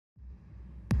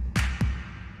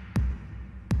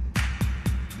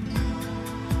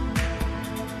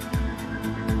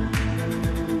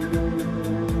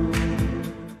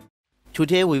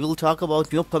Today we will talk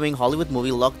about the upcoming Hollywood movie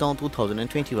Lockdown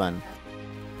 2021.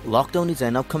 Lockdown is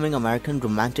an upcoming American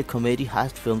romantic comedy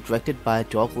heist film directed by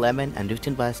Doug Liman and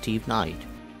written by Steve Knight.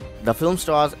 The film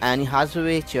stars Anne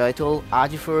Hathaway, Chiwetel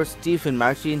Ejiofor, Stephen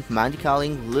Merchant, Mandy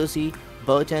Kaling, Lucy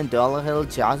Burton,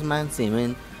 Dollahil, Jasmine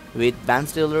Simon, with Ben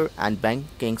Stiller and Ben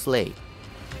Kingsley.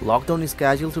 Lockdown is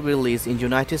scheduled to be released in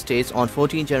United States on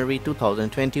 14 January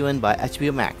 2021 by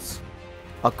HBO Max.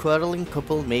 A quarreling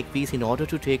couple make peace in order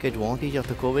to take advantage of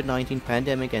the COVID-19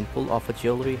 pandemic and pull off a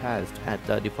jewelry heist at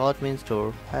the department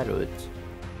store Harrods.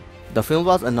 The film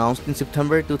was announced in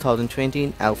September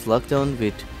 2020 as Lockdown,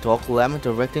 with Doug Liman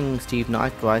directing and Steve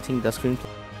Knight writing the screenplay.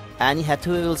 Anne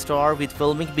Hathaway will star, with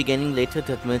filming beginning later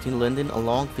that month in London,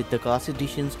 along with the cast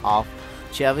additions of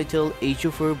Chiwetel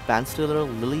Ejiofor, Ben Stiller,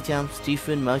 Lily James,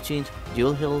 Stephen Merchant,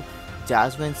 Dollahil,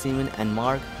 Jasmine Simon, and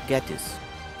Mark Gatiss.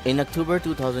 In October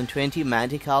 2020,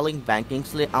 Mandy Kaling, Ben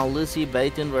Kingsley, and Lucy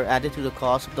Burton were added to the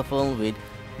cast of the film, with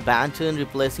Burton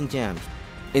replacing James.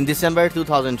 In December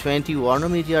 2020, Warner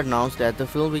Media announced that the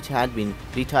film, which had been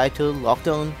retitled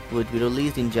Lockdown, would be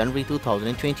released in January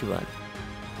 2021.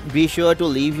 Be sure to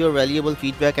leave your valuable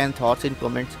feedback and thoughts in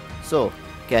comments. So,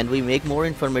 can we make more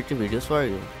informative videos for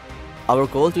you? Our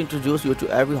goal to introduce you to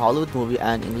every Hollywood movie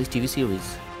and English TV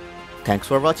series. Thanks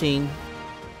for watching.